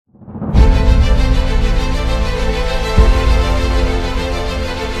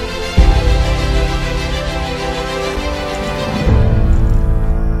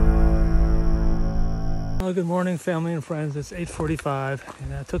Well, good morning, family and friends. It's 8:45,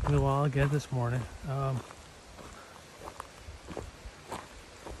 and that took me a while again this morning. I'm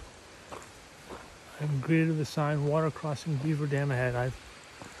greeted with the sign "Water Crossing Beaver Dam ahead."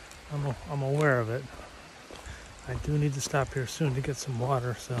 I'm aware of it. I do need to stop here soon to get some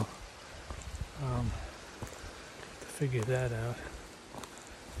water, so to figure that out.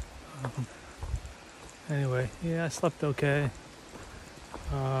 Anyway, yeah, I slept okay.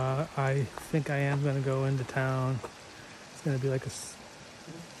 I think I am going to go into town. It's going to be like a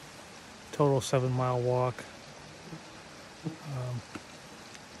total 7-mile walk.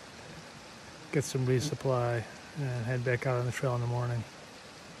 Get some resupply and head back out on the trail in the morning.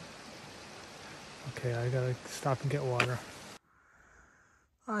 Okay, I gotta stop and get water.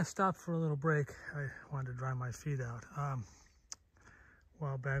 I stopped for a little break. I wanted to dry my feet out. A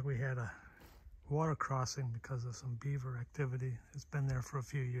while back we had a water crossing because of some beaver activity. It's been there for a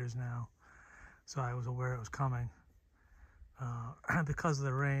few years now, so I was aware it was coming. Because of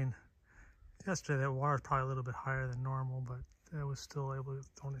the rain yesterday, that water is probably a little bit higher than normal, but I was still able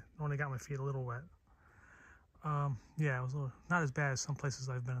to, only got my feet a little wet. Yeah, it was not as bad as some places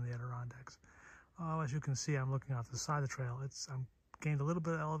I've been in the Adirondacks. As you can see, I'm looking off the side of the trail. I'm gained a little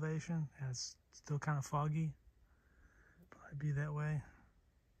bit of elevation, and it's still kind of foggy. Probably be that way.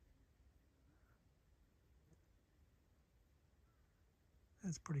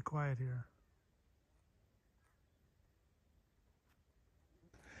 It's pretty quiet here.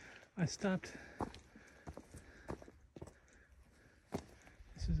 I stopped.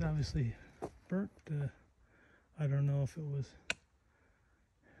 This is obviously burnt. I don't know if it was a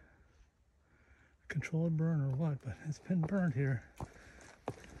controlled burn or what, but it's been burned here.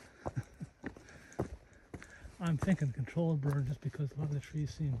 I'm thinking controlled burn just because a lot of the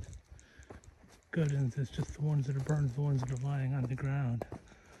trees seem good, and it's just the ones that are burned, the ones that are lying on the ground.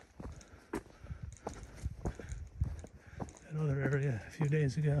 That other area a few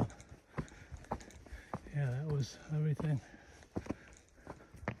days ago, yeah, that was everything.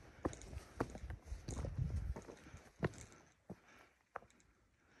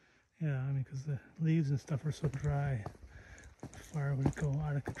 Yeah, I mean, because the leaves and stuff are so dry, the fire would go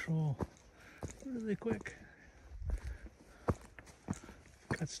out of control really quick.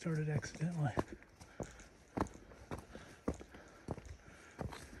 Got started accidentally.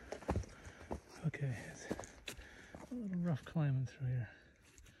 Okay, it's a little rough climbing through here.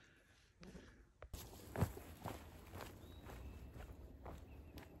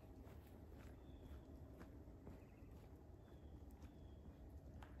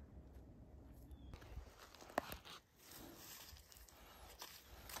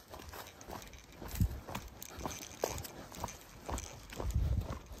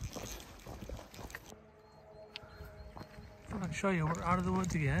 I'll show you, we're out of the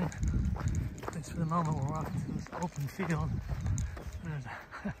woods again. At least for the moment, we're walking through this open field. There's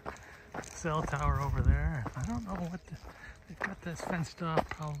a cell tower over there. I don't know what they've got this fenced off,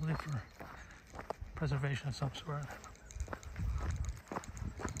 probably for preservation of some sort.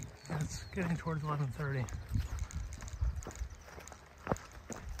 And it's getting towards 11:30.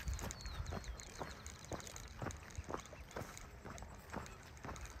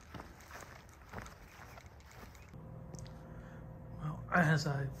 As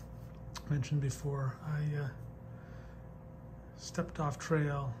I've mentioned before, I stepped off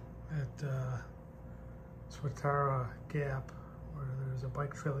trail at Swatara Gap, where there's a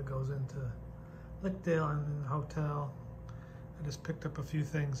bike trail that goes into Lickdale and the hotel. I just picked up a few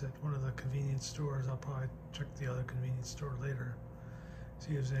things at one of the convenience stores. I'll probably check the other convenience store later,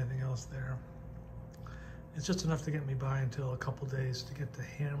 see if there's anything else there. It's just enough to get me by until a couple days to get to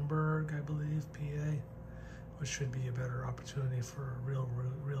Hamburg, I believe, PA. Which should be a better opportunity for a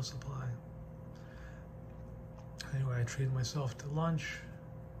real supply. Anyway, I treated myself to lunch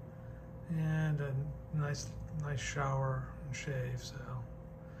and a nice shower and shave, so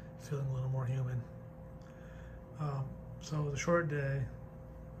feeling a little more human. So the short day,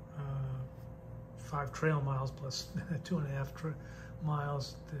 5 trail miles plus 2.5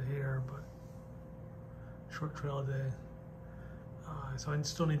 miles to here, but short trail day. So I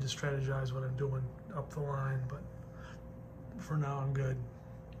still need to strategize what I'm doing up the line, but for now I'm good.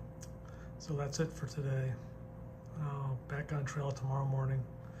 So that's it for today. Back on trail tomorrow morning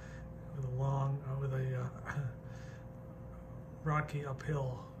with a rocky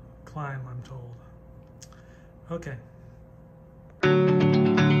uphill climb, I'm told. Okay.